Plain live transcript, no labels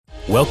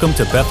Welcome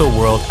to Bethel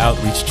World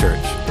Outreach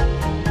Church.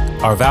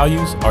 Our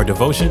values are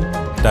devotion,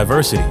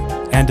 diversity,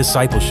 and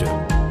discipleship.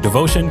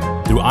 Devotion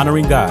through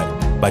honoring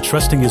God by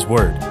trusting His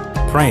Word,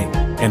 praying,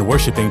 and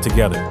worshiping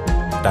together.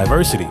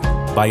 Diversity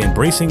by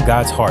embracing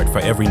God's heart for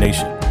every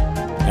nation.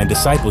 And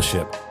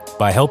discipleship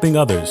by helping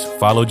others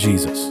follow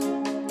Jesus.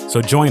 So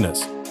join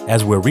us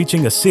as we're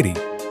reaching a city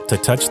to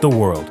touch the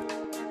world.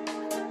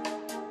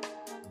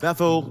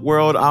 Bethel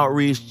World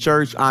Outreach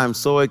Church, I'm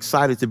so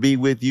excited to be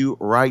with you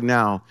right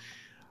now.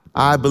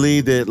 I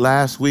believe that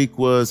last week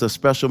was a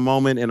special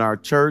moment in our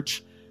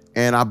church,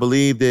 and I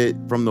believe that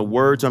from the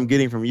words I'm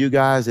getting from you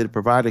guys, it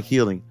provided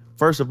healing.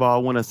 First of all, I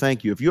want to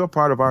thank you. If you're a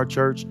part of our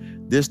church,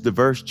 this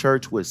diverse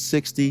church with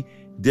 60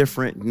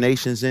 different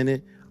nations in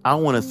it, I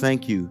want to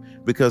thank you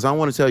because I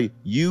want to tell you,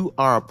 you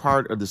are a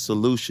part of the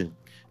solution.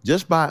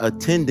 Just by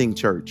attending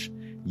church,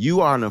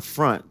 you are an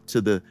affront to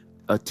the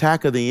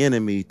attack of the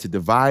enemy to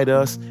divide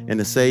us and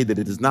to say that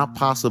it is not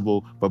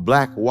possible for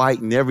black, white,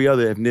 and every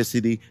other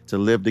ethnicity to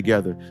live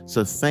together.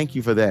 So thank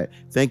you for that.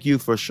 Thank you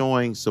for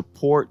showing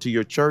support to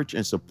your church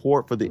and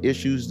support for the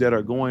issues that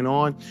are going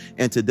on.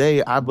 And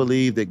today, I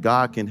believe that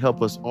God can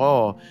help us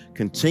all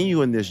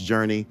continue in this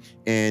journey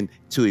and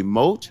to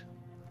emote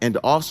and to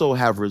also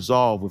have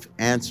resolve with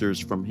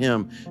answers from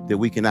Him that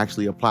we can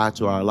actually apply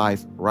to our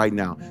life right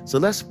now. So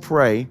let's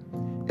pray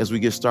as we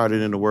get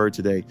started in the Word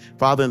today.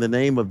 Father, in the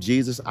name of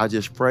Jesus, I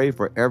just pray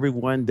for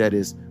everyone that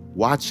is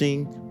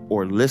watching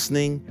or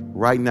listening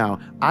right now.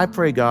 I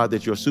pray, God,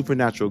 that your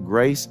supernatural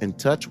grace and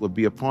touch would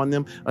be upon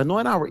them.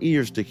 Anoint our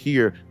ears to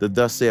hear the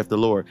thus saith the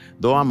Lord.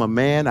 Though I'm a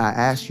man, I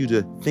ask you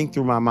to think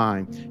through my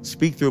mind,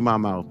 speak through my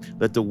mouth.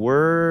 Let the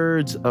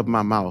words of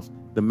my mouth,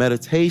 the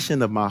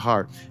meditation of my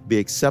heart be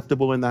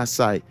acceptable in thy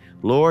sight.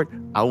 Lord,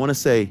 I want to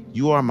say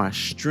you are my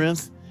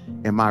strength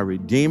and my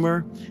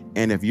redeemer.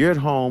 And if you're at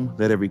home,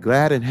 let every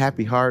glad and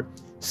happy heart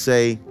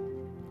say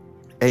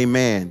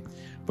amen.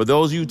 For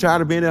those of you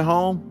tired of being at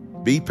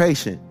home, be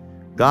patient.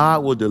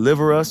 God will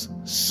deliver us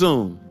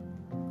soon.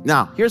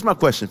 Now, here's my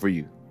question for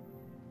you.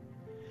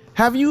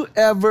 Have you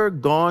ever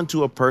gone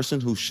to a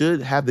person who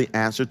should have the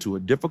answer to a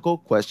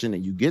difficult question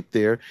and you get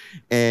there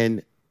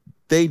and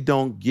they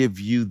don't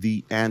give you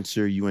the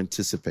answer you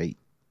anticipate?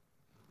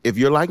 If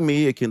you're like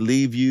me, it can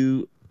leave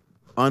you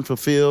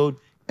unfulfilled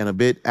and a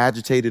bit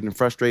agitated and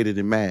frustrated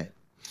and mad.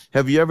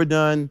 Have you ever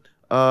done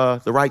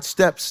the right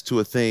steps to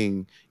a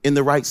thing in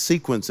the right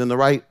sequence, in the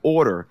right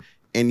order,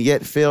 and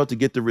yet failed to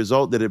get the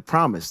result that it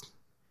promised?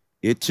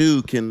 It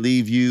too can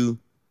leave you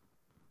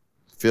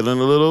feeling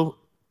a little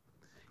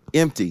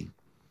empty,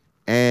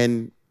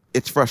 and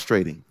it's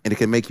frustrating, and it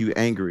can make you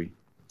angry.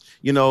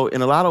 You know,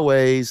 in a lot of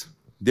ways,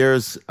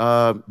 there's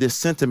this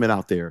sentiment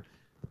out there.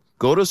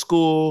 Go to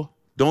school,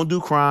 don't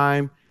do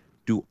crime,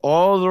 do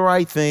all the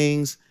right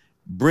things,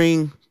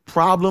 bring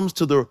problems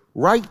to the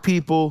right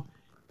people,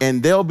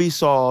 and they'll be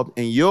solved,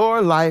 and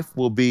your life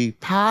will be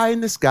pie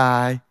in the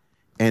sky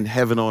and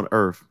heaven on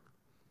earth.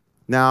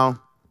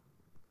 Now,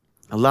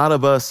 a lot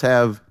of us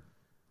have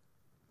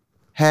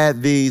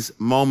had these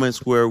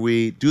moments where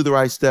we do the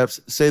right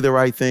steps, say the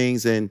right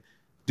things, and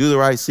do the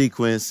right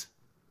sequence,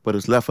 but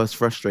it's left us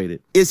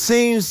frustrated. It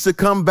seems to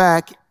come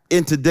back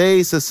in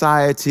today's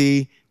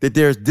society that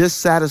there's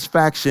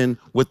dissatisfaction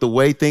with the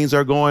way things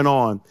are going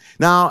on.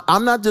 Now,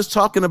 I'm not just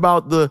talking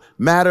about the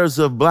matters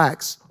of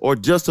blacks or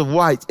just of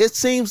whites. It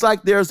seems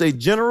like there's a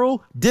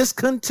general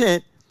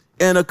discontent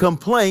and a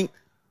complaint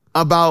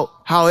about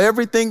how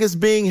everything is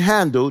being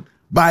handled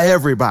by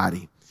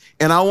everybody.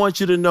 And I want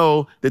you to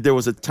know that there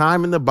was a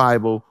time in the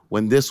Bible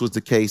when this was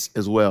the case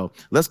as well.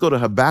 Let's go to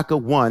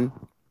Habakkuk 1.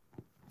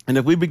 And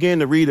if we begin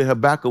to read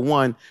Habakkuk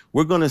 1,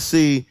 we're going to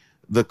see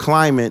the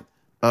climate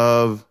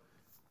of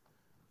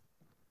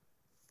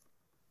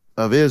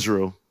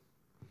Israel.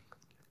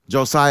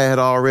 Josiah had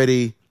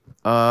already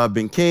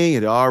been king. He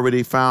had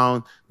already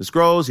found the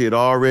scrolls. He had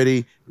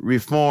already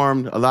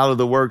reformed a lot of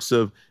the works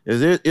of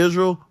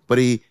Israel, but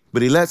he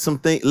left some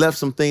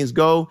things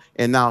go,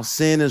 and now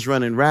sin is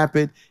running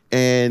rapid,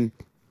 and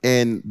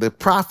the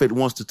prophet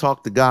wants to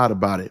talk to God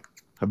about it.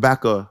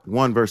 Habakkuk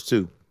 1 verse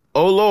 2.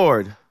 O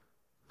Lord,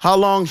 how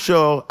long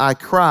shall I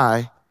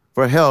cry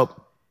for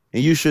help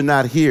and you should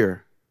not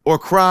hear, or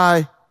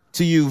cry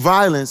to you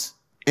violence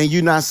and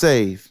you not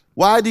save?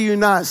 Why do you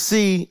not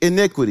see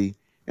iniquity?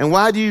 And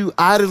why do you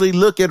idly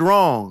look at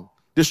wrong?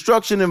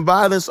 Destruction and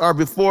violence are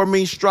before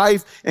me.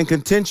 Strife and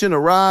contention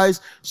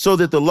arise, so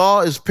that the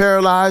law is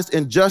paralyzed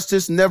and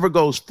justice never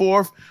goes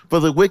forth. For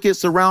the wicked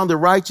surround the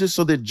righteous,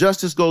 so that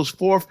justice goes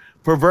forth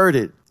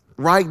perverted.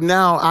 Right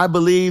now, I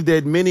believe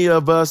that many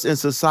of us in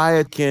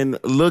society can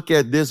look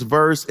at this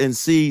verse and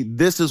see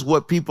this is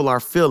what people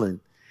are feeling.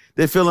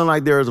 They're feeling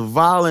like there's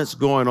violence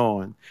going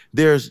on.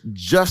 There's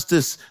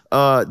justice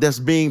that's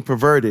being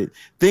perverted.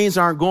 Things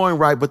aren't going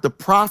right, but the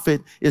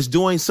prophet is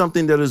doing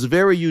something that is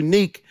very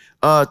unique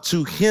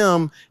to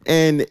him,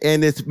 and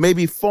it's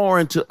maybe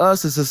foreign to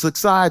us as a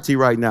society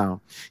right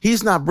now.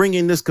 He's not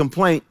bringing this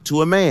complaint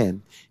to a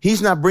man.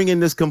 He's not bringing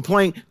this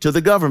complaint to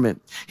the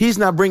government. He's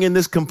not bringing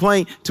this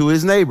complaint to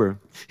his neighbor.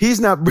 He's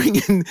not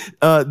bringing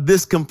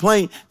this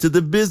complaint to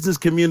the business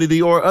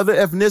community or other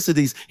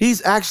ethnicities.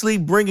 He's actually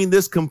bringing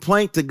this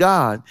complaint to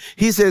God.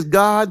 He says,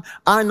 God,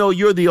 I know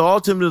you're the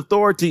ultimate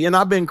authority, and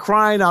I've been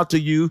crying out to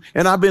you,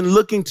 and I've been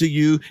looking to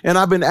you, and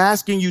I've been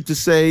asking you to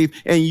save,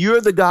 and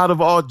you're the God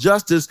of all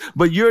justice,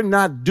 but you're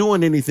not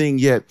doing anything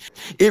yet.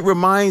 It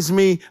reminds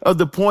me of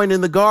the point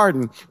in the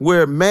garden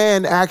where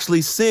man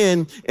actually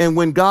sinned, and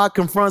when God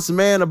confronts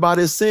man about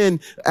his sin,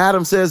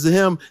 Adam says to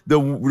him, the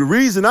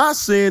reason I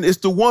sinned is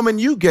the woman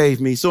you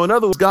gave me. So in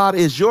other words, God,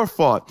 is your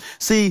fault.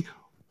 See,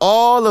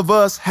 all of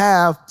us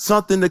have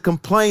something to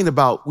complain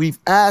about. We've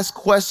asked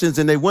questions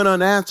and they went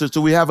unanswered,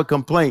 so we have a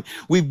complaint.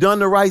 We've done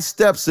the right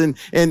steps and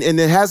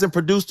it hasn't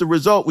produced a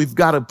result. We've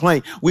got a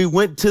complaint. We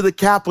went to the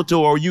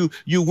Capitol, or you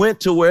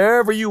went to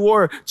wherever you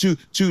were to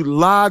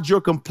lodge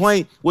your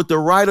complaint with the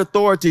right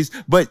authorities,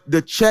 but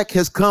the check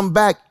has come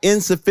back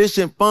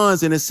insufficient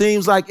funds, and it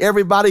seems like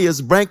everybody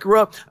is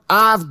bankrupt.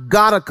 I've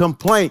got a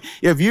complaint.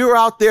 If you're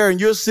out there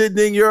and you're sitting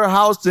in your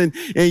house and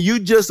you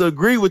just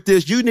agree with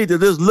this, you need to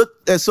just look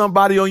at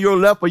somebody on your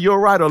left or your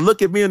right, or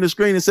look at me on the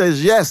screen and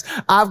says, yes,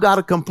 I've got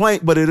a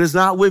complaint, but it is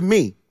not with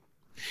me.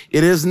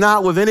 It is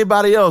not with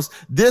anybody else.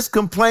 This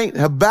complaint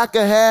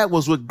Habakkuk had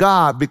was with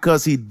God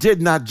because he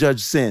did not judge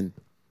sin.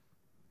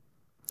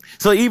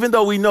 So even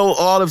though we know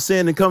all have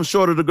sinned and come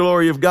short of the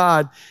glory of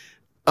God,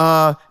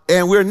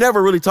 and we're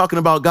never really talking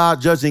about God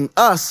judging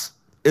us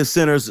as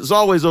sinners, it's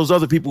always those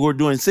other people who are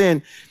doing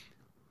sin.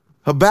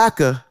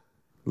 Habakkuk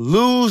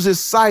loses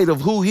sight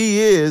of who he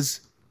is,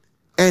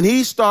 and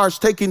he starts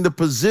taking the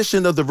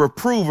position of the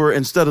reprover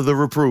instead of the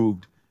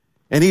reproved.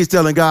 And he's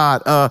telling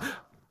God,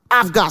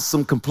 I've got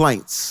some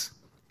complaints.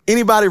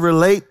 Anybody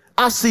relate?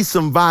 I see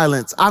some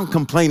violence I'm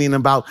complaining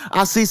about.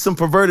 I see some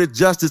perverted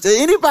justice.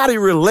 Anybody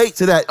relate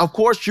to that? Of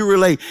course you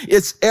relate.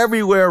 It's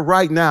everywhere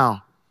right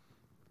now.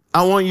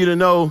 I want you to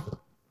know,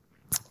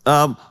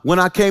 when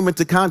I came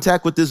into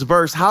contact with this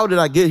verse, how did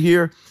I get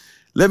here?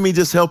 Let me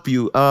just help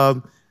you.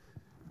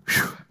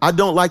 I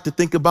don't like to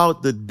think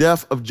about the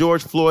death of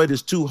George Floyd.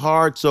 It's too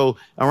hard. So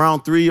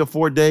around 3 or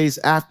 4 days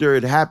after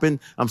it happened,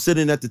 I'm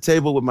sitting at the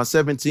table with my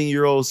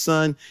 17-year-old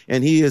son,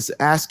 and he is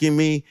asking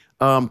me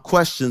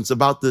questions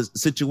about the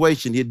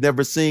situation. He had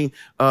never seen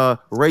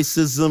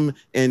racism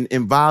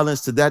and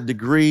violence to that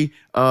degree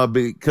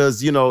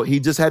because, you know,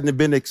 he just hadn't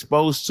been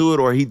exposed to it,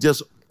 or he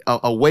just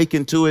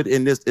awakened to it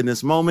in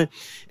this moment.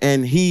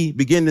 And he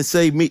began to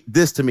say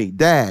this to me,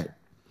 Dad,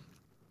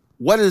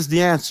 what is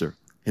the answer?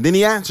 And then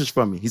he answers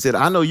for me. He said,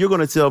 I know you're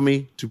going to tell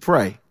me to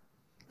pray.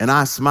 And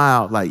I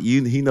smiled like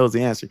he knows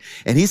the answer.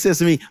 And he says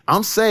to me,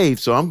 I'm saved,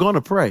 so I'm going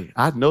to pray.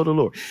 I know the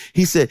Lord.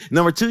 He said,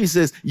 number 2, he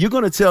says, you're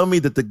going to tell me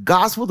that the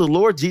gospel of the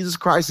Lord Jesus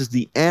Christ is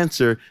the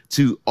answer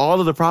to all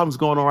of the problems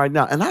going on right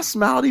now. And I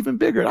smiled even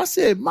bigger. I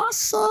said, my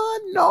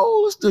son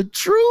knows the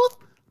truth.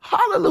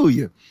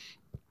 Hallelujah.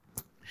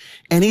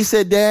 And he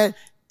said, Dad,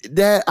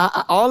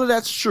 all of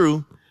that's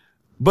true.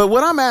 But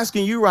what I'm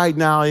asking you right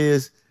now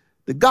is,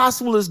 the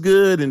gospel is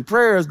good and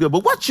prayer is good,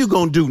 but what you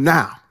gonna do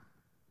now?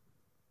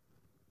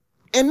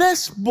 And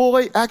this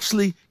boy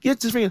actually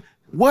gets his finger.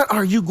 What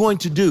are you going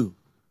to do?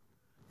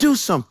 Do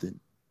something.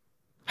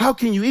 How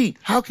can you eat?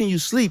 How can you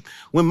sleep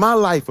when my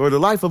life or the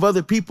life of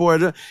other people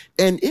are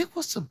and it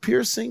was a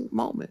piercing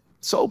moment,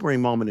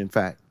 sobering moment, in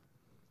fact.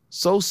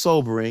 So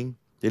sobering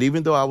that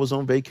even though I was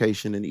on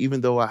vacation and even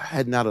though I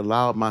had not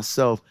allowed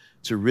myself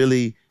to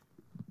really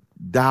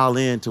dial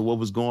in to what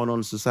was going on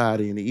in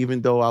society, and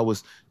even though I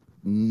was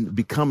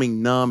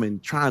becoming numb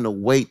and trying to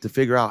wait to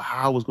figure out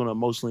how I was going to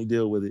emotionally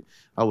deal with it,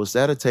 I was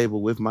at a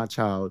table with my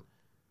child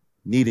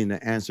needing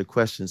to answer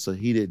questions so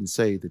he didn't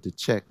say that the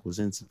check was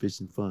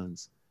insufficient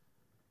funds.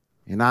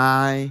 And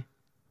I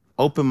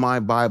opened my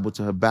Bible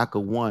to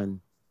Habakkuk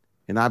 1,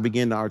 and I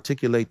began to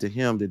articulate to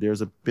him that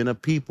there's been a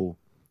people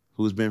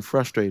who's been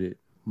frustrated,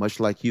 much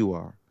like you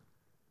are,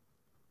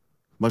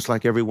 much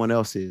like everyone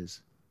else is.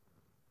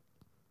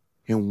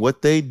 And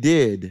what they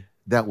did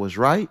that was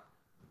right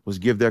was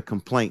give their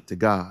complaint to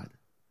God.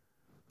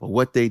 But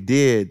what they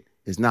did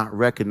is not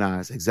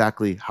recognize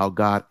exactly how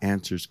God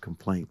answers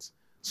complaints.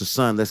 So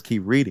son, let's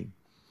keep reading.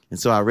 And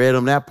so I read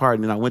on that part,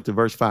 and then I went to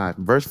verse 5.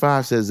 And verse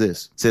 5 says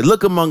this. It said,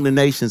 look among the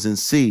nations and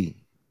see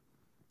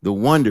the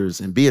wonders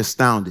and be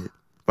astounded.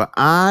 For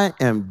I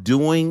am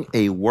doing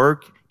a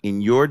work in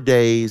your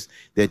days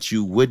that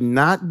you would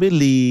not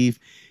believe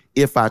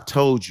if I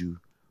told you.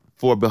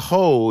 For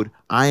behold,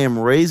 I am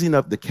raising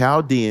up the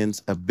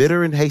Chaldeans, a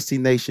bitter and hasty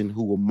nation,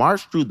 who will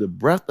march through the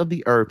breadth of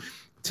the earth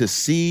to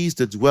seize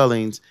the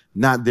dwellings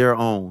not their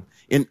own.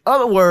 In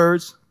other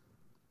words,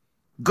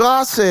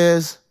 God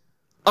says,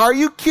 are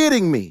you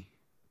kidding me?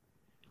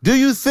 Do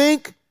you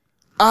think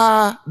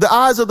the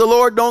eyes of the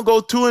Lord don't go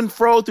to and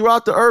fro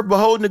throughout the earth,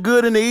 beholding the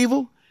good and the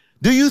evil?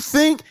 Do you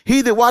think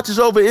he that watches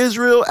over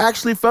Israel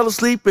actually fell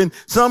asleep in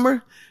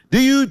summer? Do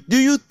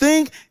you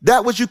think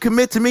that what you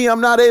commit to me, I'm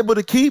not able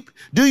to keep?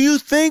 Do you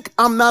think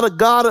I'm not a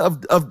God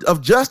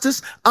of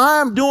justice?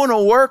 I am doing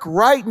a work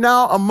right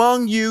now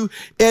among you.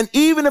 And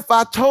even if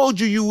I told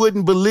you, you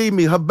wouldn't believe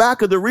me.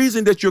 Habakkuk, the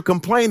reason that you're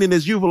complaining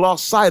is you've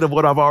lost sight of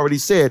what I've already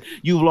said.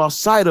 You've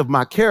lost sight of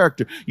my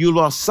character. You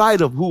lost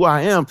sight of who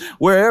I am.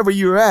 Wherever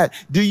you're at,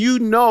 do you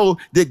know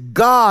that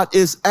God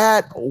is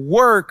at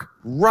work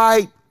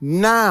right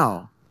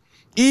now?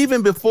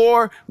 Even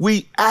before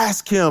we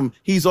ask him,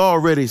 he's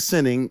already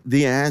sending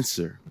the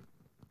answer.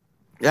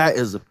 That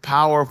is a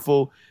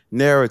powerful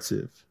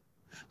narrative.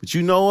 But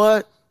you know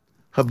what?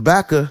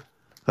 Habakkuk,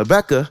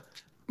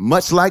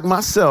 much like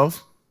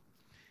myself,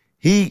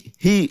 he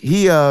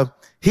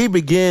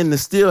began to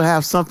still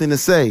have something to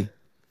say.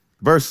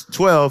 Verse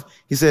 12,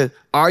 he said,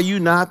 are you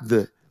not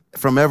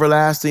from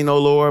everlasting, O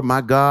Lord,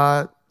 my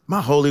God,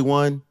 my Holy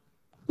One?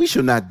 We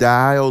shall not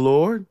die, O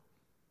Lord.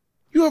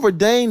 You have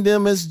ordained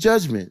them as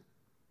judgment.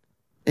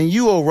 And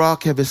you, O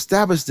rock, have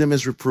established them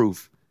as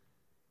reproof.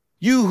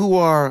 You who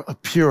are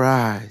of pure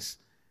eyes,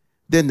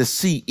 then to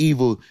see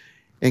evil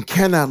and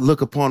cannot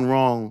look upon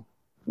wrong.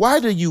 Why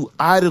do you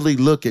idly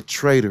look at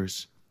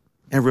traitors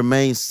and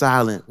remain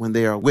silent when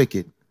they are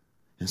wicked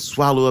and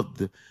swallow up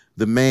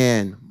the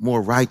man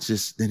more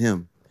righteous than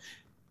him?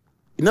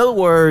 In other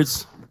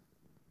words,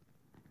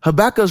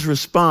 Habakkuk's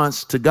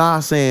response to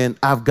God saying,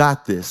 I've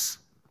got this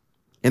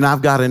and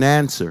I've got an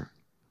answer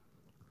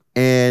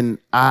and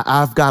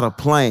I've got a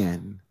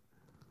plan,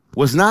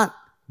 was not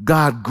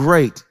God,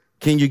 great,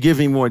 can you give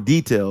me more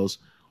details?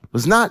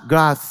 Was not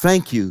God,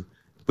 thank you,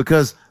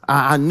 because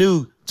I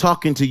knew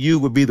talking to you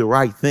would be the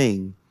right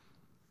thing.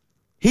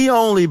 He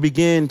only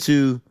began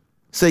to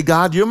say,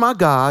 God, you're my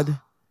God,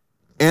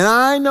 and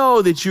I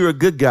know that you're a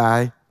good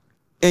guy,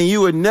 and you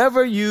would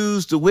never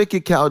use the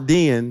wicked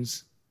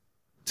Chaldeans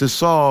to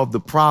solve the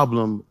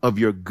problem of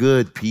your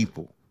good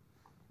people.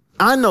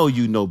 I know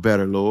you know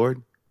better,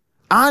 Lord.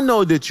 I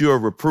know that you're a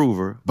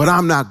reprover, but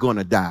I'm not going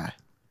to die.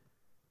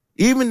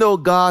 Even though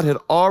God had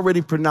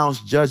already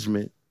pronounced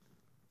judgment,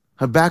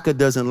 Habakkuk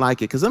doesn't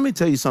like it. Because let me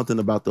tell you something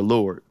about the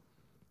Lord.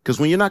 Because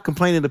when you're not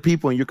complaining to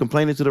people and you're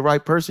complaining to the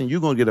right person,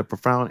 you're going to get a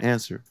profound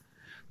answer.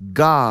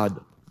 God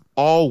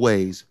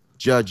always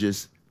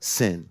judges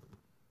sin.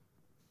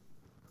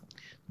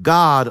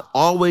 God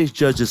always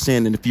judges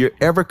sin. And if you're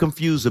ever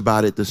confused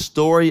about it, the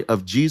story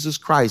of Jesus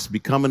Christ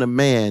becoming a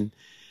man,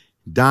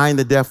 dying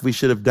the death we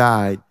should have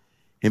died,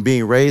 and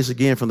being raised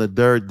again from the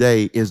third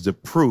day is the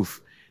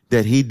proof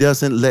that he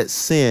doesn't let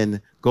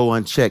sin go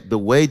unchecked. The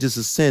wages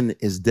of sin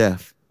is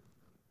death.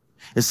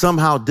 It's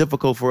somehow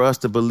difficult for us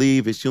to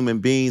believe as human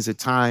beings at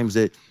times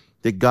that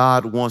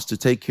God wants to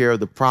take care of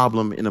the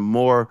problem in a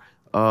more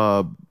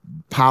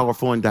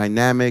powerful and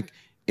dynamic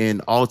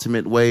and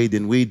ultimate way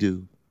than we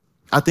do.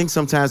 I think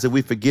sometimes that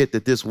we forget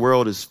that this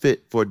world is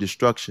fit for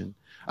destruction.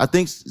 I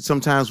think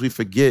sometimes we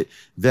forget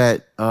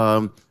that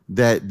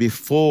that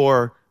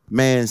before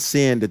man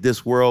sinned, that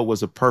this world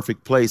was a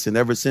perfect place. And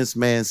ever since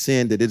man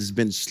sinned, that it has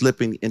been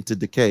slipping into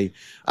decay.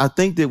 I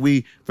think that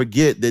we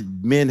forget that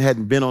men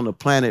hadn't been on the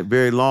planet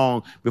very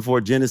long before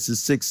Genesis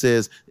 6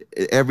 says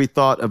every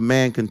thought of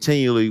man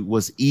continually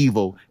was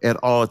evil at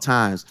all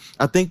times.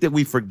 I think that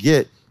we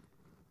forget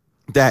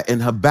that,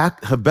 and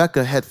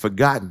Habakkuk had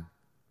forgotten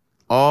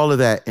all of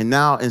that. And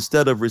now,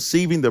 instead of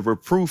receiving the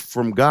reproof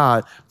from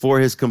God for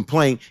his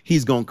complaint,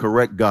 he's going to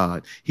correct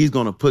God. He's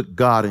going to put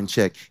God in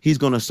check. He's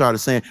going to start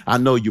saying, I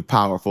know you're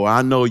powerful.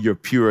 I know you're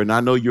pure, and I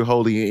know you're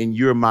holy, and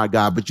you're my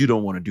God, but you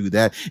don't want to do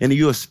that. And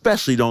you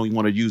especially don't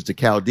want to use the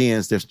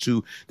Chaldeans. That's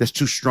too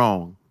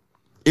strong.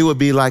 It would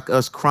be like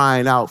us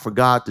crying out for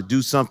God to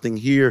do something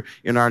here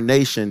in our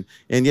nation.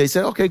 And they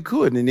said, okay,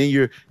 good. And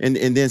then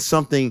and then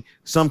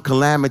some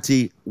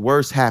calamity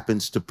worse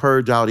happens to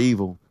purge out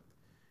evil.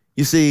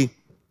 You see,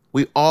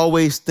 we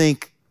always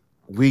think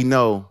we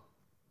know,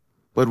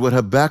 but what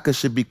Habakkuk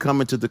should be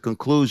coming to the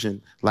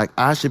conclusion, like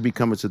I should be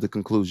coming to the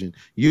conclusion,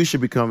 you should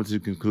be coming to the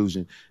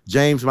conclusion,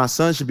 James, my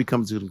son, should be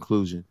coming to the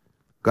conclusion.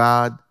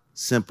 God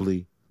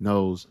simply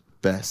knows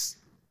best.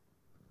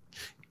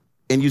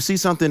 And you see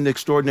something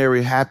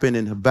extraordinary happen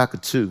in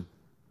Habakkuk 2.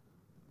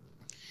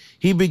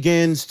 He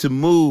begins to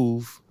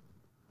move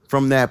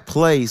from that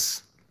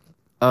place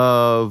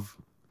of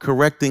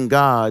correcting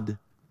God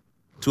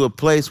to a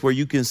place where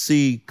you can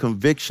see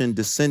conviction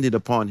descended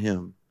upon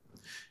him.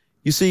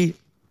 You see,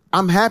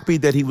 I'm happy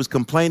that he was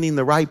complaining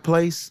the right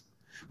place,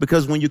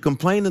 because when you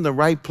complain in the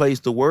right place,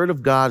 the word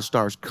of God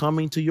starts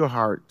coming to your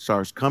heart,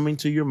 starts coming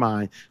to your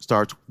mind,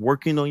 starts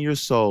working on your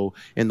soul,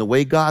 and the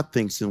way God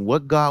thinks and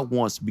what God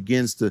wants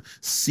begins to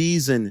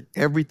season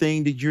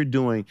everything that you're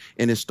doing,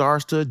 and it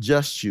starts to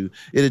adjust you.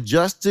 It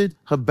adjusted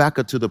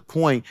Habakkuk to the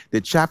point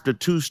that chapter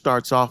 2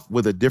 starts off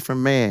with a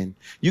different man.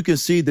 You can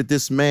see that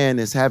this man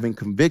is having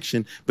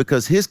conviction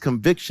because his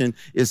conviction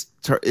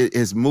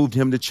has moved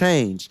him to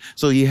change.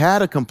 So he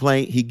had a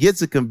complaint, he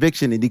gets a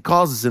conviction, and he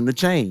causes him to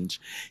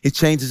change. It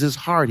changes his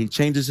heart. He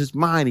changes his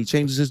mind. He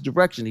changes his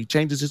direction. He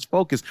changes his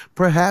focus.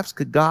 Perhaps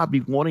could God be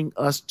wanting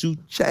us to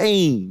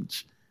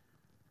change?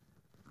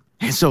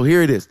 And so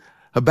here it is.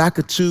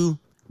 Habakkuk 2,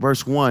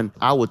 verse 1,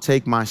 I will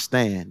take my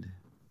stand.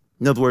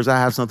 In other words, I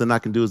have something I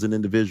can do as an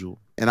individual,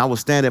 and I will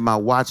stand at my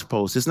watch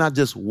post. It's not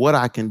just what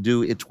I can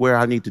do, it's where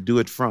I need to do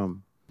it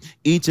from.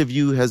 Each of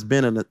you has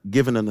been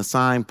given an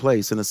assigned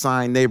place, an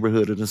assigned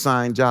neighborhood, an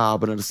assigned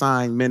job, an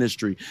assigned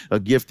ministry, a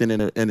gifting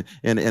and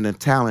a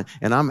talent.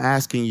 And I'm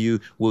asking you,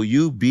 will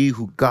you be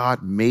who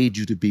God made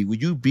you to be? Will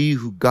you be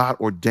who God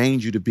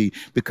ordained you to be?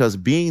 Because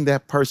being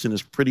that person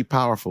is pretty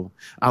powerful.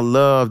 I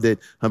love that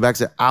Habakkuk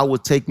said, I will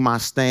take my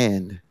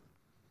stand.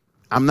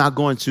 I'm not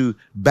going to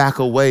back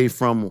away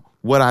from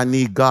what I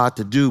need God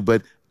to do,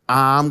 but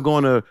I'm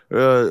going to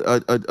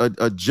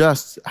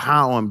adjust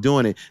how I'm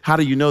doing it. How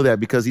do you know that?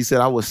 Because he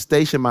said, I will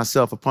station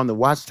myself upon the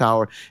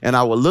watchtower and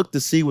I will look to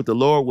see what the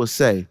Lord will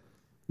say.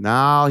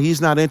 Now, he's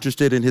not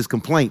interested in his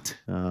complaint.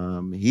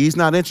 He's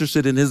not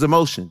interested in his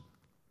emotion.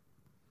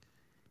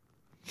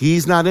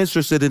 He's not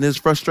interested in his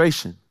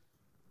frustration.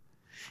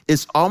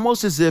 It's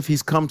almost as if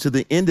he's come to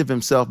the end of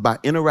himself by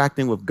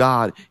interacting with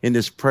God in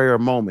this prayer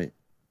moment.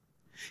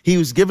 He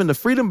was given the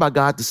freedom by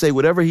God to say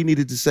whatever he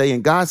needed to say,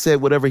 and God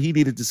said whatever he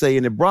needed to say,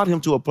 and it brought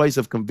him to a place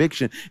of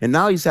conviction. And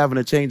now he's having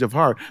a change of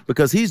heart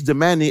because he's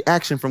demanding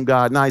action from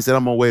God. Now he said,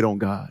 I'm going to wait on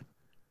God.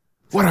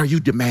 What are you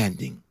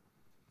demanding?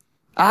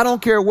 I don't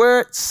care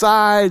where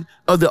side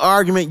of the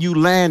argument you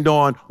land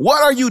on.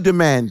 What are you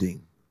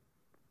demanding?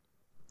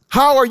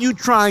 How are you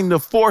trying to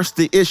force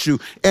the issue?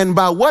 And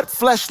by what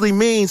fleshly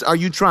means are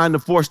you trying to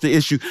force the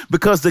issue?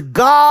 Because the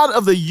God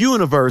of the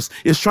universe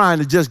is trying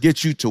to just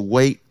get you to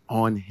wait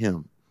on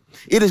him.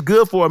 It is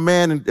good for a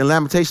man in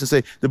Lamentations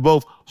say to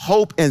both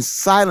hope and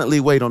silently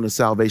wait on the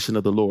salvation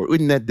of the Lord.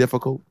 Isn't that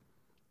difficult?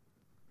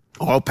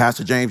 Oh,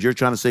 Pastor James, you're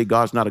trying to say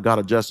God's not a God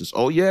of justice.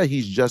 Oh, yeah,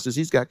 he's justice.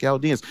 He's got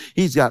Chaldeans.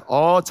 He's got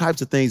all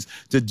types of things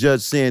to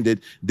judge sin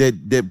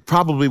that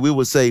probably we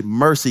would say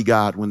mercy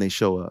God when they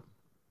show up.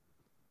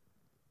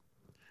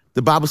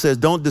 The Bible says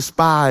don't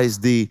despise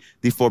the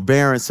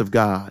forbearance of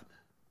God.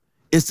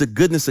 It's the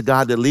goodness of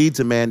God that leads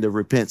a man to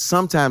repent.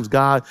 Sometimes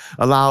God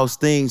allows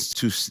things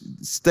to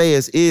stay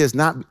as is,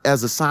 not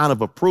as a sign of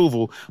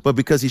approval, but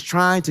because he's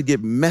trying to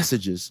get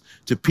messages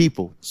to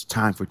people. It's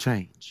time for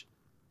change.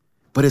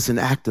 But it's an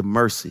act of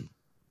mercy,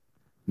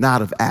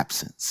 not of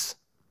absence,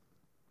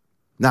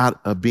 not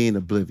of being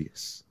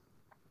oblivious.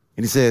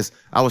 And he says,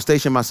 I will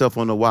station myself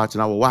on the watch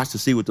and I will watch to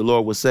see what the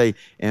Lord will say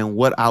and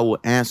what I will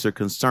answer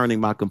concerning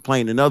my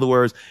complaint. In other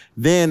words,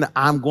 then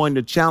I'm going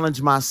to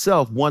challenge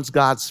myself once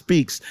God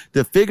speaks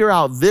to figure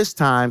out this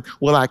time,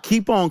 will I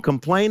keep on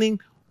complaining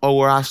or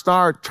will I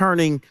start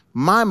turning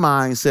my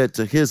mindset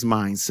to his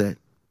mindset?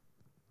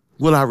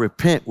 Will I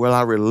repent? Will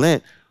I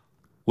relent?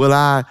 Will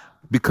I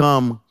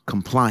become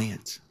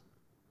compliant?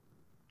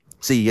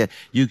 See, yeah,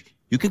 you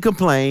can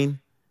complain,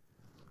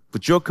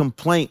 but your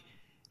complaint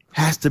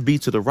has to be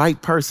to the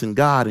right person,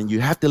 God, and you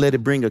have to let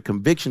it bring a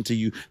conviction to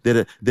you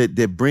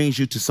that brings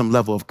you to some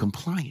level of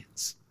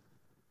compliance.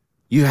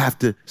 You have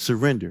to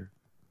surrender.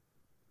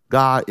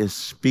 God is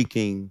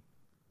speaking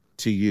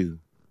to you.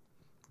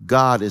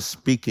 God is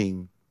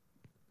speaking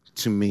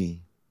to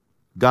me.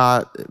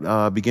 God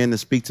began to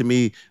speak to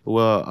me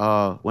when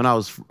I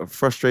was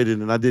frustrated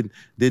and I didn't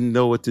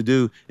know what to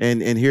do.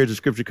 And here the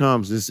scripture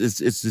comes.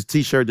 It's the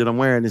T-shirt that I'm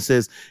wearing. It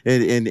says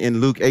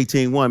in Luke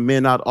 18:1,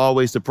 men not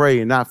always to pray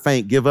and not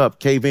faint, give up,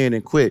 cave in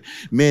and quit.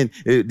 Men,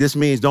 this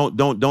means don't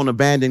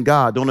abandon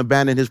God. Don't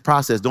abandon his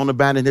process. Don't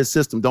abandon his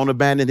system. Don't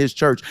abandon his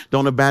church.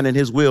 Don't abandon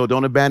his will.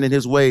 Don't abandon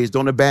his ways.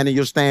 Don't abandon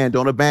your stand.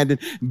 Don't abandon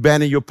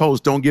your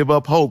post. Don't give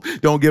up hope.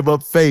 Don't give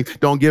up faith.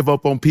 Don't give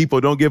up on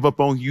people. Don't give up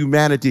on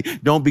humanity.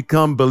 Don't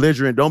become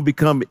belligerent. Don't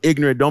become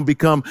ignorant. Don't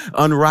become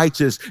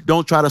unrighteous.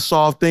 Don't try to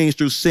solve things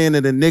through sin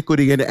and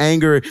iniquity and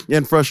anger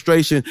and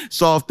frustration.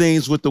 Solve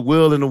things with the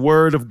will and the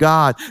word of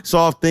God.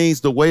 Solve things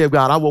the way of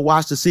God. I will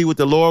watch to see what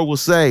the Lord will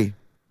say.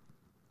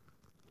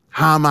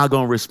 How am I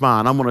going to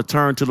respond? I'm going to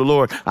turn to the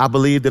Lord. I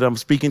believe that I'm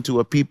speaking to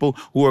a people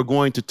who are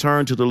going to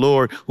turn to the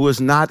Lord, who is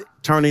not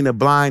turning a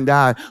blind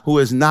eye, who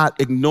is not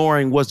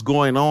ignoring what's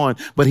going on,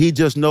 but he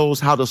just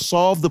knows how to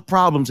solve the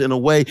problems in a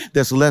way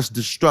that's less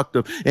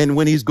destructive. And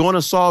when he's going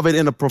to solve it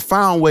in a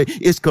profound way,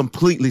 it's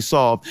completely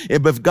solved.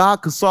 And if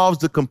God solves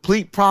the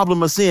complete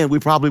problem of sin, we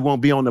probably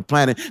won't be on the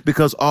planet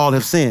because all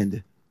have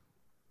sinned.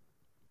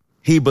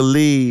 He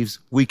believes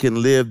we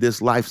can live this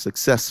life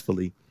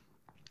successfully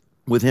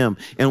with him.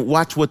 And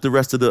watch what the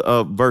rest of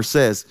the verse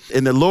says.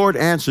 And the Lord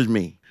answered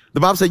me. The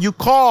Bible said, you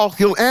call,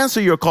 he'll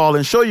answer your call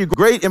and show you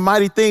great and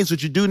mighty things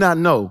which you do not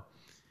know.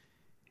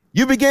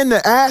 You begin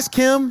to ask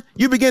him,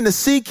 you begin to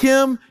seek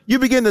him, you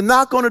begin to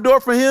knock on the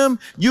door for him,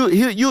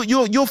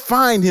 you'll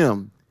find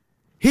him.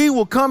 He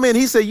will come in.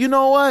 He said, you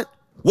know what?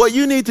 What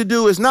you need to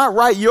do is not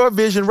write your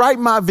vision, write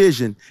my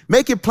vision.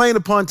 Make it plain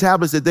upon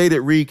tablets that they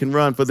that read can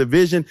run. For the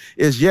vision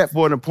is yet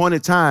for an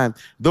appointed time.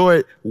 Though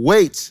it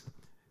waits,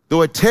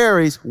 though it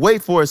tarries,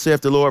 wait for it, saith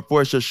the Lord,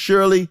 for it shall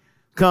surely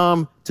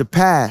come to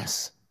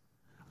pass.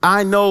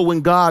 I know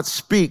when God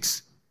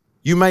speaks,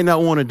 you may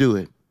not want to do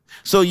it.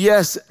 So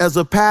yes, as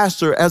a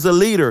pastor, as a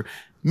leader,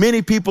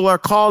 many people are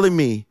calling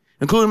me,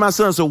 including my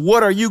son. So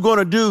what are you going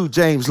to do,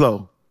 James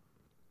Lowe?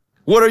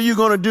 What are you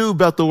going to do,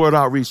 Bethel World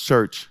Outreach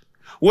Church?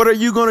 What are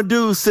you going to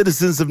do,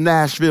 citizens of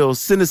Nashville,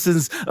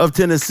 citizens of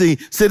Tennessee,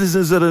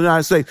 citizens of the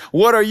United States?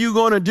 What are you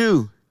going to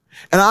do?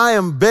 And I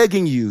am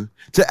begging you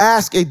to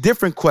ask a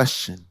different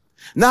question.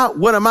 Not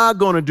what am I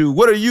going to do?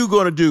 What are you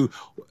going to do?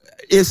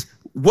 It's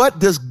what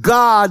does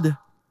God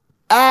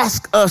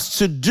ask us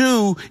to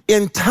do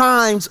in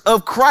times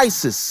of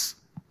crisis?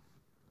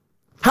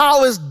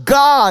 How is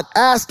God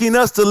asking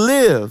us to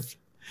live?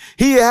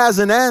 He has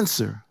an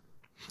answer.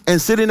 And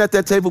sitting at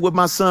that table with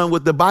my son,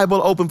 with the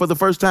Bible open for the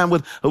first time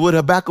with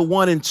Habakkuk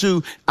 1 and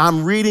 2,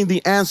 I'm reading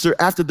the answer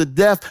after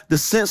the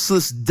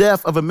senseless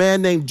death of a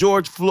man named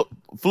George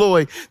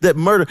Floyd, that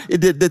murder,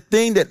 the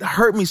thing that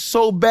hurt me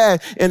so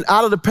bad. And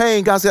out of the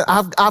pain, God said,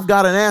 I've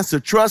got an answer.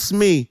 Trust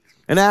me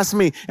and ask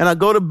me. And I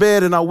go to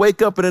bed and I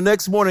wake up, and the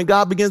next morning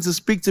God begins to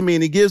speak to me,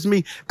 and he gives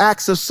me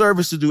acts of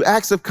service to do,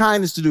 acts of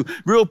kindness to do,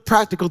 real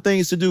practical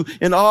things to do.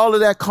 And all of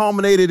that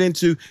culminated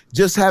into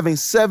just having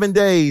 7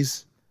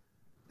 days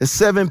at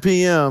 7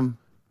 p.m.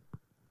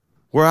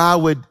 where I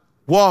would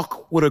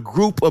walk with a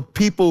group of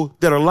people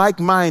that are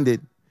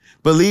like-minded,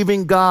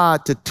 believing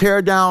God to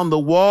tear down the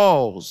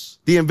walls,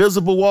 the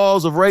invisible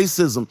walls of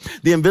racism,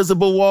 the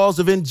invisible walls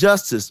of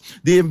injustice,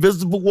 the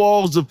invisible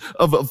walls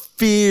of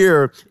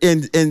fear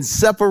and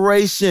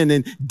separation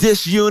and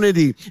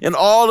disunity, and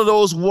all of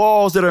those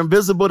walls that are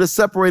invisible to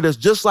separate us,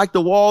 just like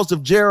the walls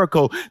of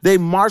Jericho. They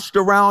marched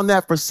around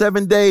that for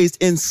 7 days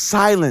in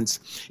silence.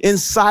 And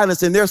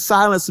their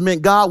silence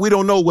meant, God, we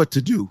don't know what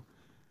to do.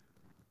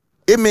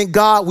 It meant,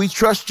 God, we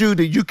trust you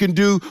that you can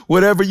do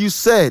whatever you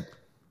said.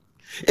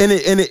 And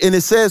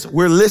it says,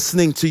 we're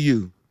listening to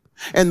you.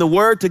 And the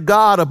word to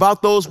God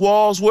about those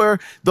walls were,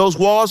 those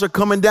walls are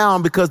coming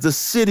down because the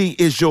city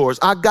is yours.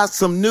 I got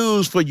some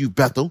news for you,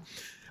 Bethel.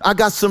 I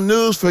got some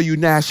news for you,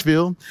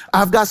 Nashville.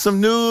 I've got some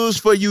news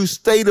for you,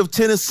 state of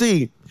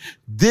Tennessee.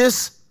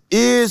 This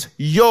is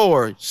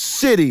your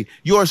city,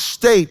 your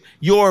state,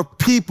 your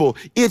people.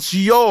 It's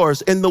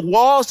yours. And the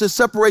walls that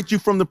separate you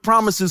from the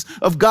promises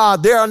of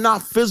God, they are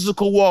not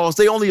physical walls.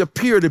 They only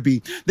appear to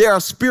be. They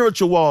are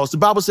spiritual walls. The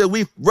Bible said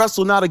we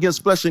wrestle not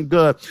against flesh and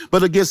blood,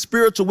 but against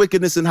spiritual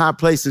wickedness in high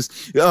places.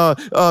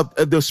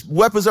 The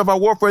weapons of our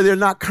warfare, they're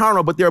not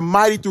carnal, but they're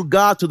mighty through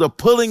God to the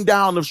pulling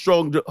down of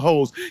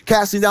strongholds,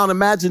 casting down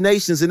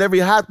imaginations and every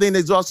high thing that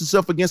exalts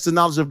itself against the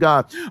knowledge of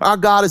God. Our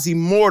God is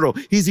immortal.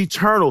 He's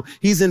eternal.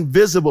 He's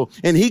invisible.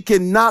 And he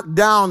can knock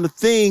down the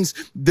things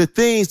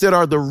that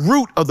are the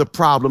root of the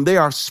problem. They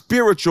are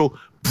spiritual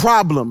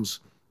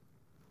problems.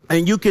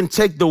 And you can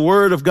take the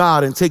word of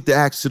God and take the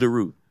axe to the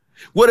root.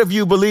 What if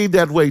you believe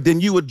that way? Then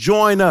you would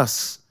join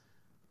us.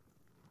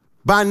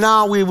 By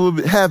now we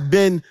would have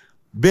been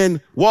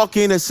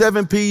walking at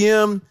 7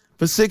 p.m.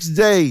 for 6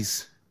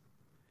 days.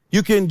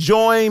 You can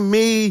join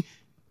me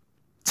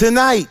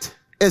tonight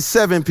at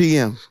 7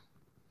 p.m.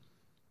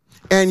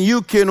 and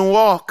you can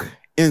walk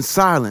in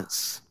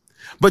silence.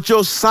 But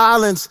your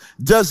silence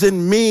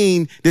doesn't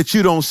mean that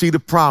you don't see the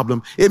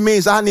problem. It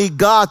means I need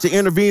God to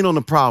intervene on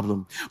the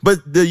problem.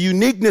 But the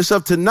uniqueness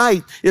of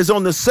tonight is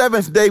on the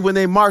 7th day when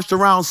they marched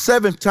around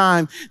 7th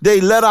time, they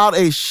let out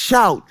a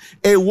shout,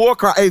 a war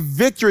cry, a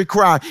victory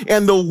cry,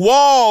 and the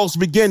walls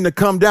begin to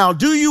come down.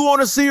 Do you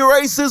want to see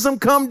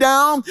racism come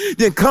down?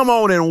 Then come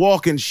on and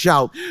walk and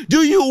shout.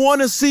 Do you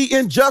want to see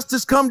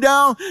injustice come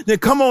down? Then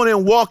come on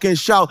and walk and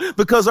shout,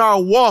 because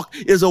our walk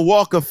is a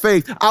walk of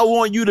faith. I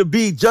want you to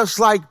be just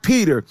like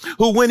Peter,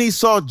 who when he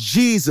saw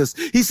Jesus,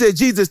 he said,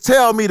 Jesus,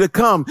 tell me to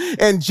come.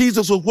 And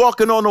Jesus was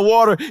walking on the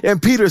water,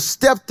 and Peter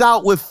stepped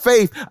out with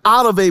faith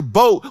out of a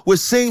boat which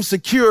seemed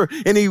secure,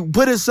 and he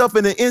put himself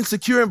in an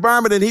insecure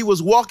environment, and he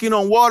was walking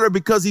on water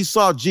because he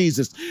saw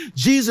Jesus.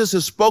 Jesus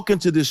has spoken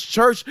to this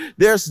church.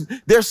 There's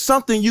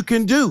something you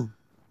can do.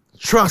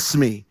 Trust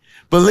me,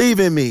 believe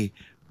in me,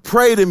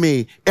 pray to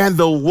me, and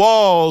the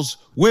walls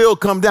will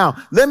come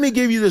down. Let me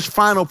give you this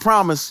final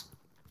promise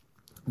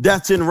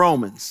that's in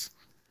Romans.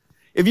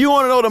 If you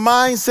want to know the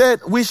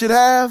mindset we should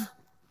have,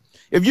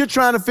 if you're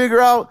trying to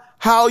figure out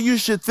how you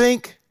should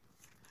think,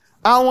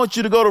 I want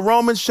you to go to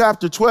Romans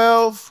chapter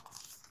 12,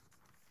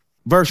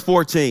 verse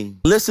 14.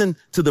 Listen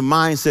to the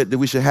mindset that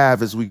we should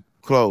have as we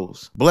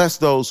close. Bless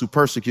those who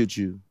persecute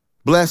you.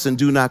 Bless and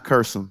do not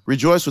curse them.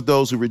 Rejoice with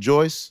those who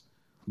rejoice.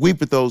 Weep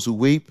with those who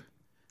weep.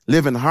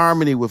 Live in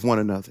harmony with one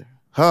another.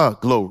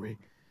 Glory.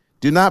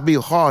 Do not be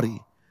haughty,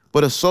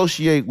 but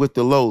associate with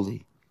the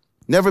lowly.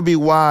 Never be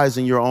wise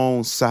in your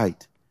own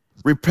sight.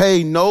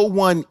 Repay no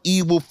one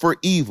evil for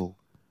evil,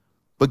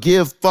 but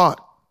give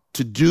thought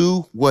to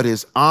do what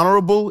is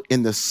honorable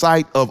in the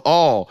sight of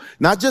all.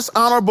 Not just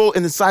honorable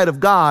in the sight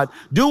of God.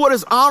 Do what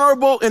is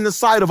honorable in the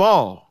sight of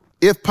all,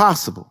 if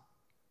possible.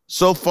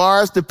 So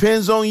far as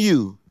depends on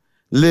you,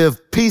 live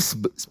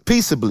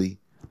peaceably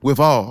with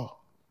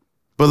all.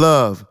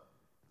 Beloved,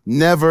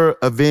 never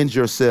avenge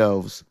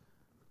yourselves,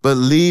 but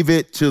leave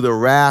it to the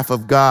wrath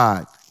of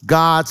God.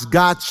 God's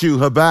got you,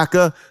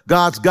 Habakkuk.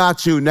 God's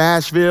got you,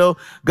 Nashville.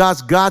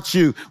 God's got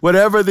you.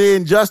 Whatever the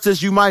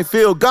injustice you might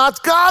feel, God's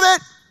got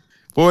it.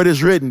 For it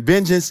is written,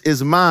 vengeance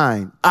is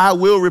mine. I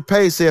will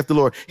repay, saith the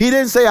Lord. He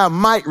didn't say I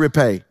might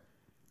repay.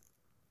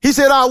 He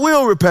said, I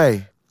will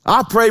repay.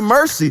 I pray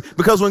mercy,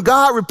 because when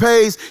God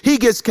repays, he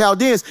gets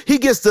Chaldeans. He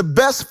gets the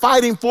best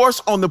fighting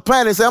force on the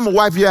planet and say, I'm going to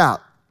wipe you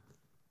out.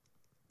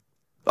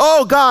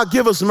 Oh, God,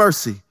 give us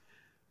mercy.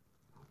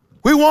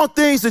 We want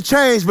things to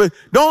change, but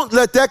don't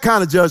let that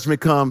kind of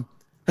judgment come.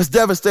 That's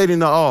devastating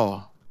to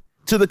all.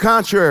 To the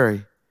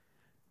contrary.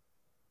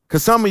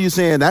 Because some of you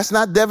saying, that's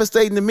not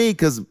devastating to me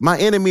because my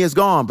enemy is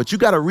gone. But you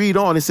got to read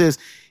on. It says,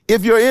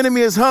 if your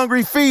enemy is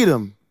hungry, feed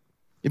him.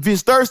 If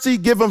he's thirsty,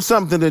 give him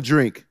something to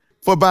drink.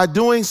 For by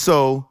doing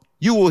so,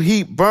 you will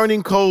heap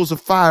burning coals of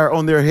fire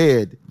on their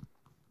head.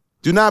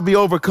 Do not be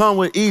overcome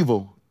with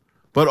evil,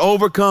 but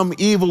overcome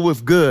evil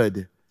with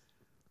good.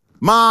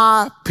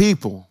 My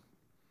people.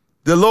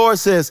 The Lord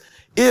says,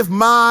 if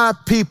my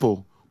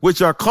people,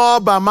 which are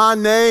called by my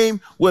name,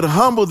 would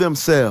humble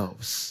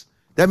themselves,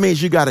 that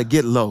means you got to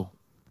get low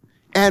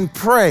and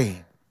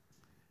pray,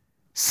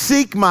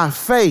 seek my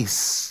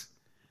face,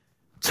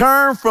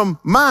 turn from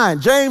mine,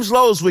 James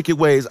Lowe's wicked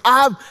ways.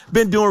 I've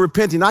been doing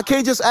repenting. I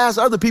can't just ask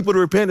other people to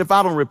repent if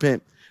I don't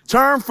repent.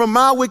 Turn from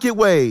my wicked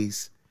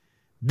ways.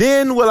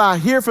 Then will I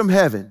hear from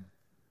heaven,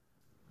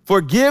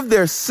 forgive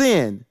their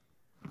sin,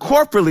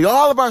 corporately,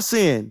 all of our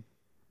sin,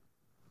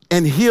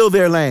 and heal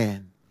their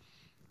land.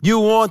 You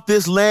want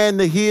this land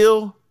to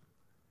heal?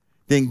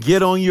 Then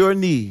get on your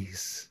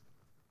knees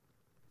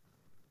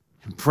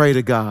and pray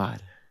to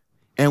God.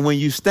 And when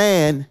you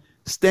stand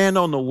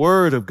on the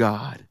word of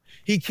God.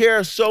 He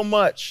cares so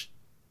much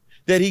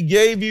that he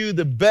gave you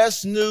the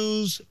best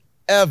news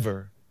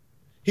ever.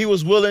 He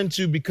was willing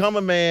to become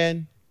a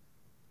man,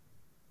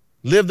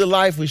 live the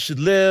life we should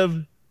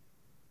live,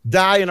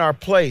 die in our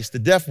place, the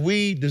death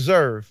we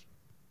deserve.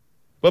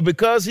 But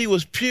because he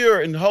was pure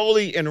and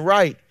holy and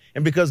right,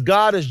 and because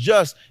God is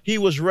just, he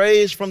was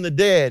raised from the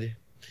dead.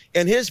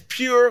 And his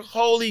pure,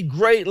 holy,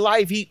 great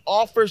life he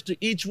offers to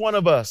each one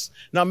of us.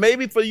 Now,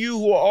 maybe for you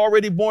who are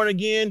already born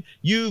again,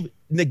 you've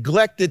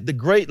neglected the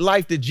great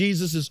life that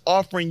Jesus is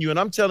offering you. And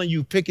I'm telling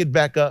you, pick it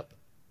back up.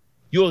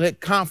 You'll get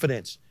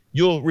confidence.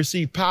 You'll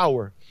receive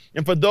power.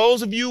 And for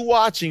those of you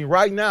watching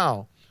right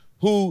now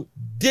who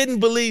didn't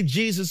believe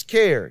Jesus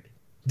cared,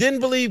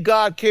 didn't believe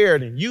God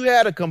cared, and you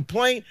had a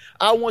complaint,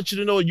 I want you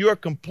to know your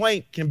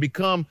complaint can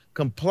become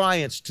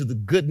compliance to the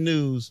good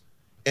news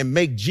and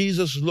make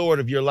Jesus Lord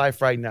of your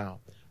life right now.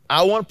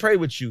 I want to pray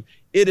with you.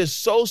 It is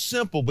so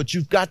simple, but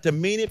you've got to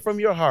mean it from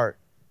your heart.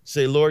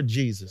 Say, Lord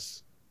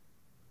Jesus,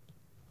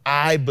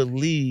 I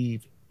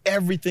believe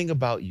everything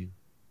about you.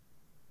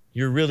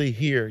 You're really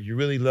here. You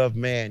really love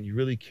man. You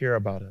really care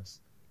about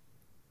us.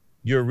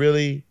 You're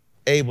really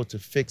able to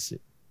fix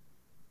it.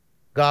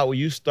 God, will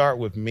you start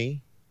with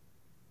me?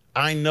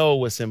 I know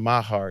what's in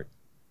my heart,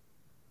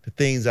 the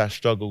things I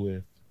struggle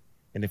with.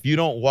 And if you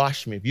don't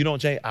wash me, if you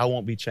don't change, I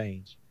won't be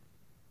changed.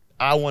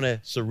 I want to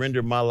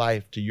surrender my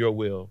life to your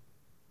will.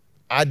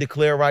 I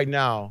declare right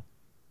now,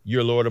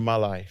 you're Lord of my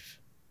life.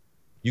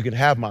 You can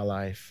have my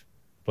life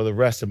for the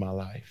rest of my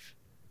life.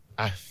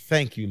 I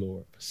thank you,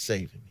 Lord, for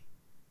saving me.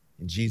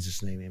 In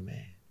Jesus' name,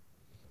 amen.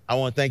 I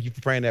want to thank you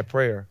for praying that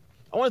prayer.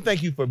 I want to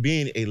thank you for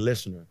being a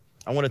listener.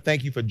 I want to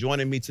thank you for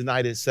joining me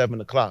tonight at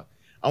 7 o'clock.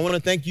 I want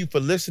to thank you for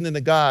listening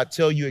to God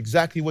tell you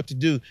exactly what to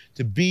do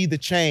to be the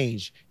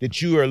change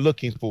that you are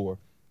looking for.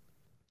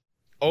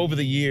 Over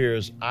the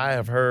years, I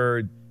have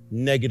heard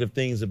negative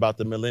things about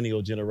the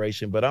millennial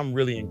generation, but I'm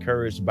really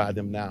encouraged by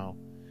them now.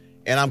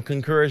 And I'm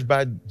encouraged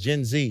by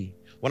Gen Z.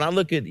 When I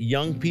look at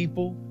young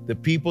people, the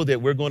people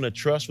that we're going to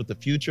trust with the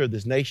future of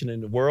this nation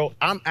and the world,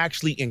 I'm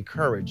actually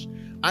encouraged.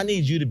 I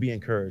need you to be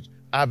encouraged.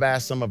 I've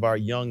asked some of our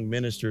young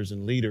ministers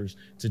and leaders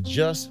to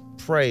just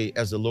pray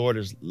as the Lord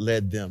has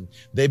led them.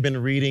 They've been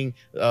reading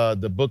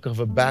the book of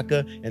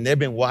Habakkuk, and they've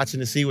been watching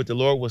to see what the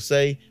Lord will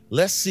say.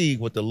 Let's see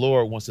what the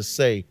Lord wants to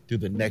say through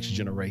the next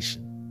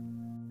generation.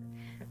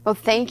 Well,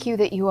 thank you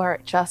that you are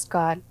a just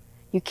God.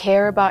 You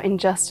care about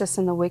injustice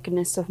and the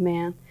wickedness of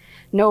man.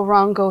 No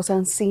wrong goes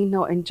unseen,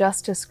 no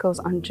injustice goes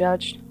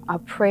unjudged. Our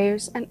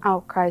prayers and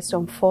outcries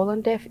don't fall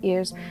on deaf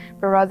ears,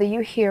 but rather you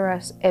hear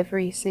us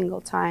every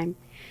single time.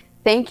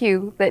 Thank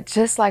you that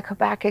just like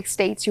Habakkuk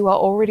states, you are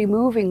already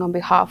moving on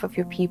behalf of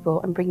your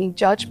people and bringing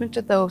judgment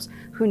to those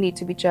who need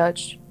to be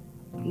judged.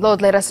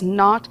 Lord, let us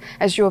not,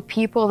 as your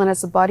people and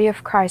as the body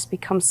of Christ,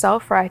 become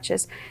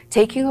self-righteous,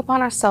 taking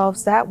upon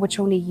ourselves that which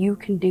only you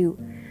can do.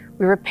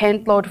 We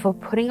repent, Lord, for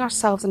putting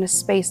ourselves in a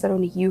space that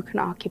only you can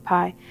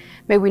occupy.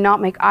 May we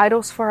not make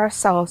idols for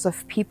ourselves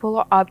of people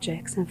or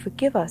objects, and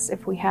forgive us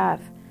if we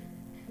have.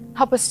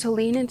 Help us to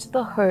lean into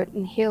the hurt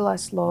and heal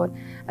us, Lord,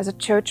 as a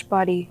church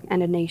body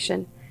and a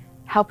nation.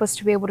 Help us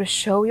to be able to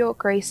show your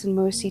grace and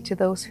mercy to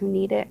those who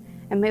need it,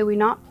 and may we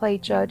not play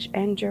judge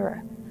and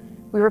juror.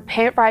 We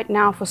repent right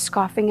now for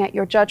scoffing at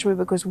your judgment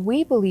because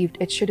we believed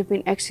it should have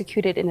been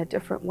executed in a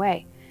different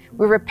way.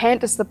 We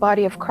repent as the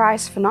body of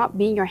Christ for not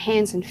being your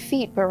hands and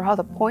feet, but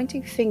rather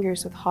pointing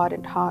fingers with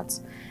hardened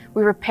hearts.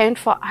 We repent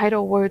for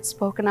idle words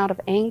spoken out of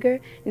anger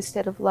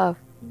instead of love.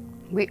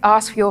 We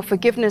ask for your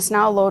forgiveness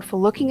now, Lord, for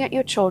looking at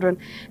your children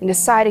and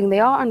deciding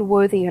they are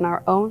unworthy in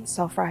our own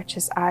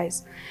self-righteous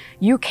eyes.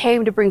 You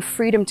came to bring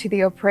freedom to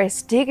the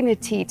oppressed,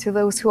 dignity to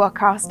those who are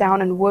cast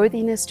down, and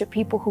worthiness to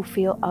people who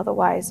feel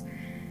otherwise.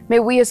 May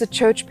we as a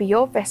church be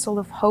your vessel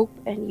of hope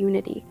and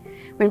unity.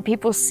 When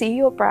people see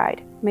your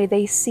bride, may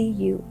they see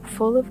you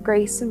full of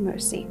grace and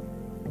mercy.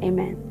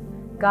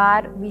 Amen.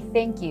 God, we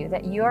thank you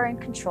that you are in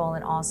control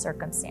in all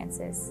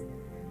circumstances.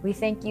 We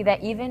thank you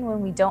that even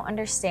when we don't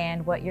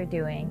understand what you're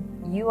doing,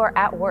 you are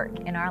at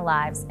work in our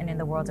lives and in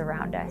the world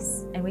around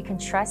us, and we can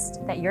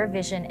trust that your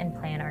vision and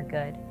plan are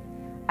good.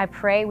 I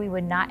pray we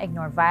would not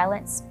ignore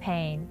violence,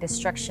 pain,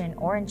 destruction,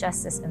 or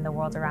injustice in the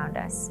world around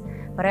us,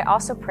 but I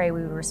also pray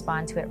we would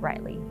respond to it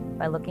rightly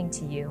by looking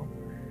to you.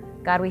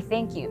 God, we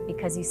thank you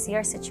because you see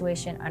our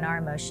situation and our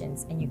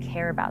emotions and you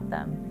care about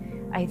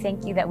them. I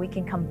thank you that we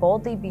can come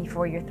boldly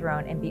before your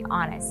throne and be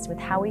honest with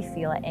how we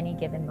feel at any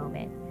given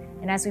moment.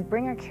 And as we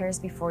bring our cares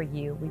before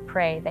you, we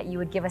pray that you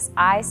would give us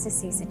eyes to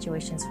see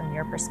situations from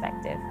your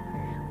perspective.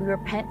 We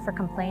repent for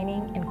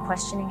complaining and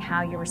questioning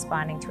how you're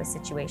responding to a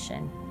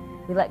situation.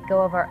 We let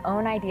go of our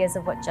own ideas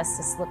of what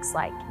justice looks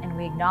like, and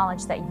we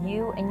acknowledge that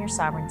you and your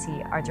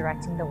sovereignty are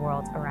directing the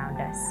world around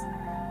us.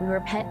 We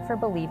repent for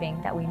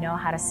believing that we know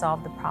how to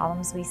solve the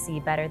problems we see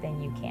better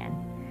than you can.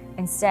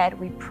 Instead,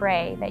 we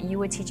pray that you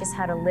would teach us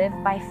how to live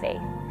by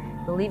faith,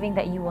 believing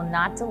that you will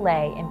not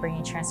delay in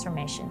bringing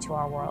transformation to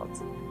our world.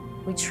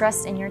 We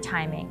trust in your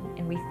timing,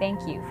 and we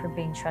thank you for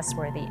being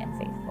trustworthy and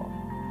faithful.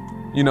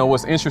 You know,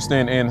 what's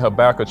interesting in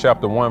Habakkuk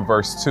chapter 1,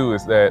 verse 2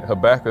 is that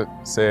Habakkuk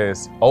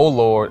says, "O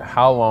Lord,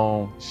 how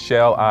long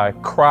shall I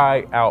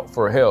cry out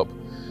for help?"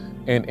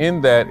 And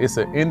in that, it's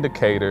an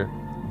indicator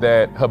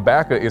that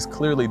Habakkuk is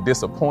clearly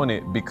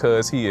disappointed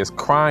because he is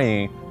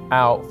crying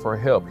out for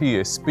help. He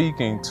is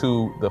speaking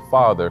to the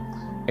Father,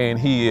 and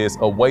he is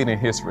awaiting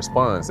his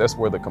response. That's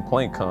where the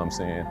complaint comes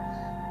in.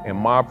 And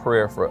my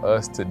prayer for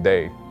us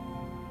today,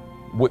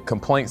 with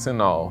complaints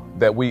and all,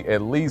 that we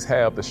at least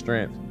have the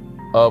strength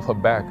of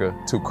Habakkuk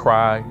to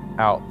cry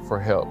out for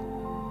help,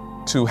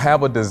 to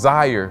have a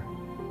desire,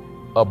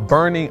 a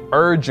burning,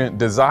 urgent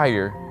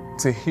desire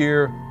to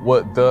hear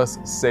what thus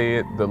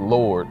said the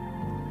Lord.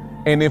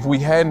 And if we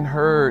hadn't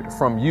heard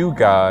from you,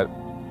 God,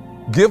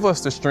 give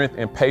us the strength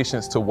and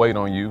patience to wait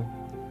on you.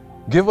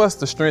 Give us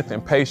the strength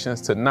and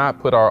patience to not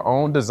put our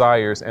own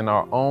desires and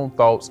our own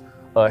thoughts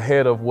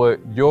ahead of what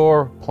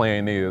your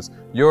plan is,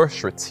 your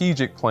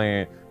strategic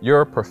plan,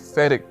 your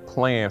prophetic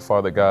plan,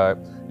 Father God.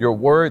 Your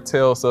word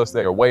tells us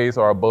that your ways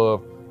are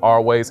above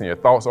our ways and your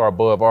thoughts are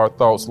above our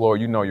thoughts,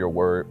 Lord. You know your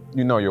word.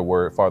 You know your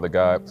word, Father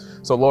God.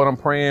 So, Lord, I'm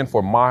praying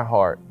for my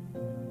heart,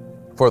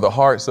 for the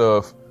hearts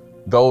of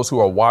those who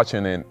are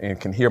watching and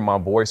can hear my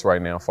voice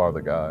right now,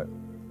 Father God,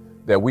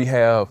 that we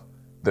have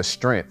the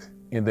strength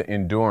and the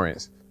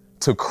endurance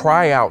to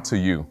cry out to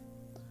you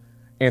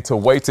and to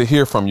wait to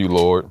hear from you,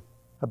 Lord.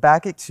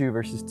 Habakkuk 2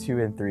 verses 2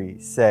 and 3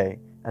 say,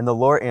 "And the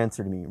Lord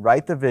answered me,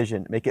 write the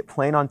vision, make it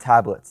plain on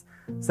tablets,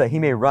 so that he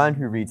may run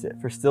who reads it.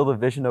 For still the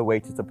vision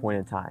awaits its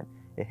appointed time.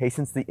 It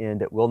hastens the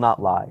end, it will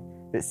not lie.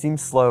 If it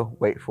seems slow,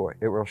 wait for it.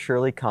 It will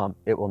surely come,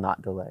 it will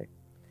not delay."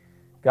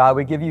 God,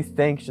 we give you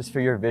thanks just for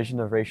your vision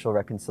of racial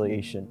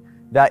reconciliation,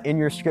 that in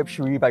your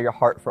scripture we read about your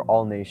heart for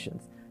all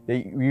nations,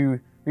 that you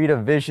read a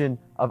vision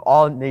of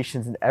all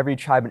nations and every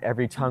tribe and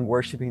every tongue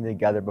worshiping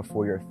together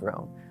before your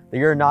throne. That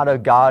you're not a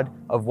God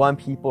of one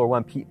people or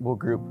one people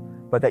group,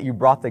 but that you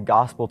brought the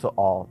gospel to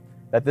all.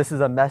 That this is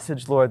a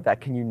message, Lord,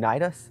 that can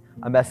unite us,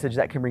 a message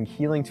that can bring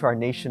healing to our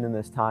nation in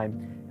this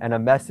time, and a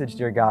message,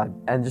 dear God,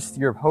 and just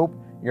your hope,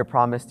 your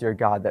promise, dear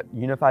God, that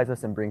unifies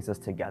us and brings us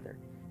together.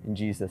 In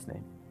Jesus'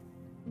 name.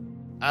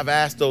 I've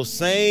asked those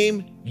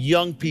same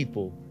young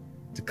people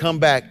to come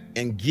back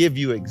and give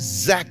you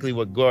exactly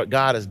what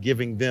God is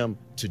giving them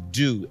to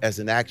do as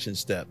an action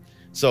step.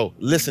 So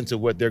listen to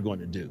what they're going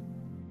to do.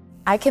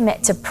 I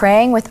commit to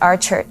praying with our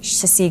church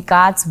to see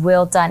God's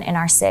will done in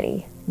our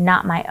city,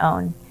 not my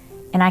own.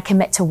 And I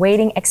commit to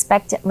waiting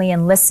expectantly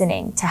and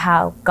listening to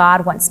how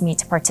God wants me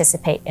to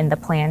participate in the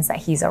plans that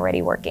he's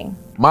already working.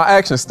 My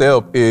action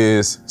step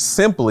is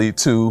simply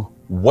to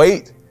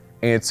wait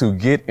and to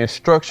get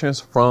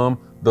instructions from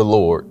the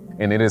Lord.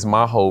 And it is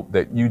my hope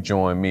that you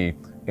join me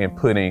in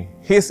putting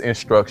his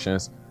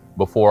instructions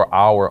before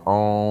our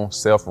own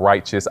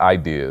self-righteous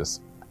ideas.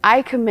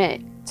 I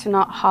commit to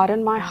not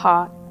harden my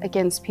heart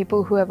against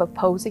people who have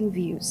opposing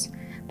views,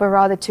 but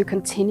rather to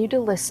continue to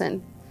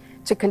listen,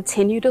 to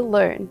continue to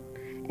learn,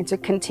 and to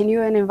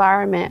continue an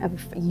environment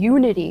of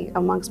unity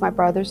amongst my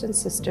brothers and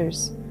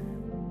sisters.